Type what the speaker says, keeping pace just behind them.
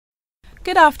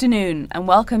Good afternoon and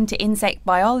welcome to Insect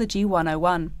Biology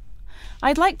 101.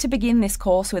 I'd like to begin this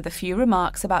course with a few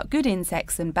remarks about good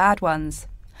insects and bad ones.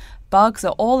 Bugs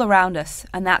are all around us,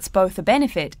 and that's both a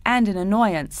benefit and an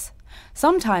annoyance,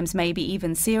 sometimes maybe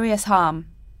even serious harm.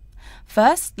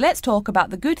 First, let's talk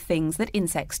about the good things that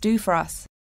insects do for us.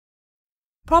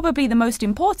 Probably the most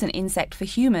important insect for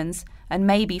humans, and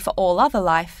maybe for all other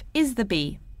life, is the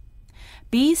bee.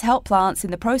 Bees help plants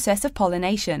in the process of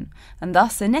pollination, and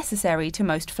thus are necessary to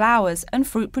most flowers and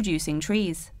fruit-producing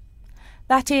trees.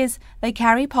 That is, they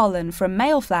carry pollen from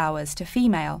male flowers to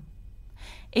female.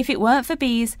 If it weren't for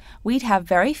bees, we'd have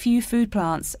very few food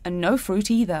plants and no fruit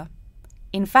either.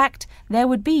 In fact, there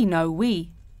would be no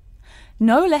we.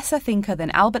 No less a thinker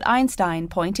than Albert Einstein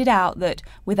pointed out that,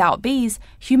 without bees,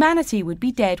 humanity would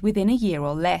be dead within a year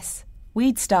or less.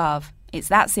 We'd starve. It's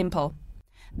that simple.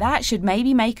 That should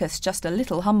maybe make us just a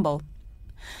little humble.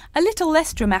 A little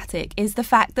less dramatic is the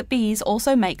fact that bees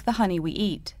also make the honey we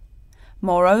eat.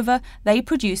 Moreover, they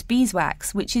produce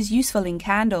beeswax, which is useful in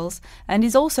candles and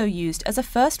is also used as a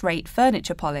first-rate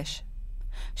furniture polish.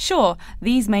 Sure,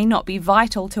 these may not be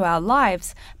vital to our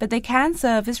lives, but they can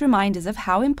serve as reminders of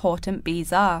how important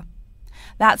bees are.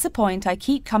 That's a point I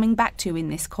keep coming back to in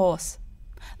this course.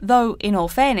 Though, in all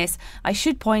fairness, I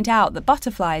should point out that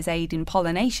butterflies aid in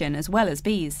pollination as well as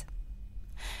bees.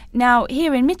 Now,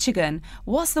 here in Michigan,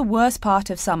 what's the worst part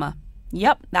of summer?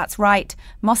 Yep, that's right,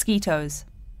 mosquitoes.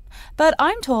 But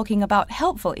I'm talking about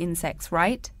helpful insects,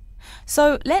 right?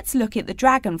 So let's look at the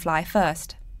dragonfly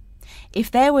first. If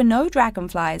there were no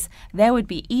dragonflies, there would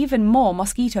be even more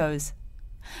mosquitoes.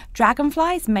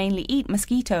 Dragonflies mainly eat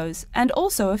mosquitoes and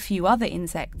also a few other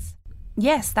insects.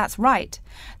 Yes, that's right.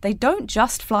 They don't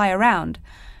just fly around,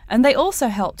 and they also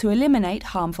help to eliminate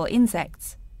harmful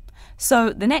insects.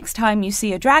 So the next time you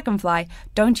see a dragonfly,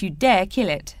 don't you dare kill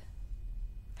it.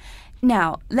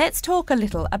 Now, let's talk a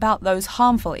little about those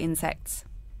harmful insects.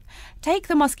 Take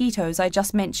the mosquitoes I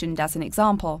just mentioned as an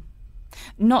example.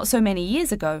 Not so many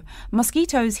years ago,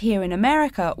 mosquitoes here in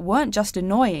America weren't just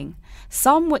annoying,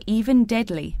 some were even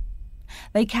deadly.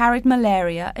 They carried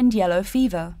malaria and yellow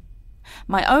fever.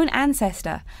 My own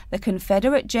ancestor, the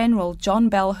Confederate General John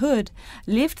Bell Hood,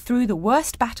 lived through the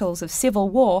worst battles of Civil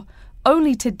War,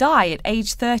 only to die at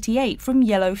age 38 from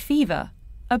yellow fever.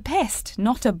 A pest,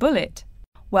 not a bullet.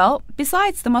 Well,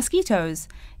 besides the mosquitoes,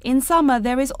 in summer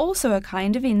there is also a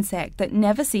kind of insect that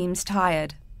never seems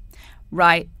tired.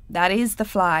 Right, that is the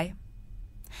fly.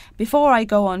 Before I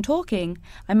go on talking,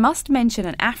 I must mention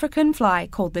an African fly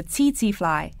called the tsetse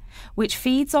fly, which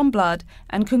feeds on blood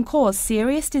and can cause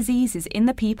serious diseases in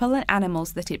the people and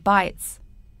animals that it bites.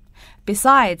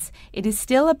 Besides, it is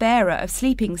still a bearer of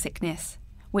sleeping sickness,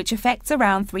 which affects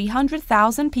around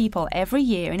 300,000 people every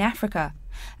year in Africa,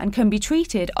 and can be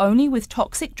treated only with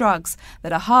toxic drugs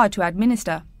that are hard to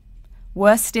administer.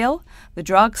 Worse still, the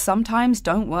drugs sometimes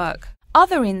don't work.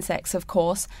 Other insects, of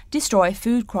course, destroy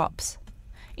food crops.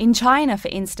 In China, for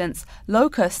instance,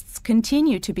 locusts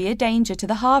continue to be a danger to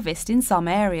the harvest in some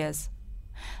areas.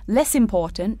 Less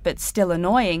important, but still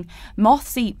annoying,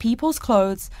 moths eat people's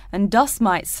clothes and dust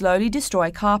mites slowly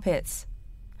destroy carpets.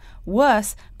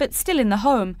 Worse, but still in the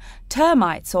home,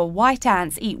 termites or white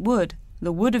ants eat wood,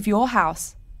 the wood of your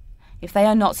house. If they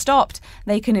are not stopped,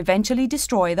 they can eventually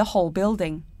destroy the whole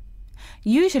building.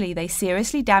 Usually they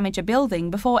seriously damage a building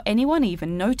before anyone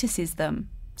even notices them.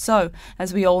 So,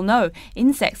 as we all know,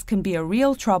 insects can be a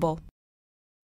real trouble.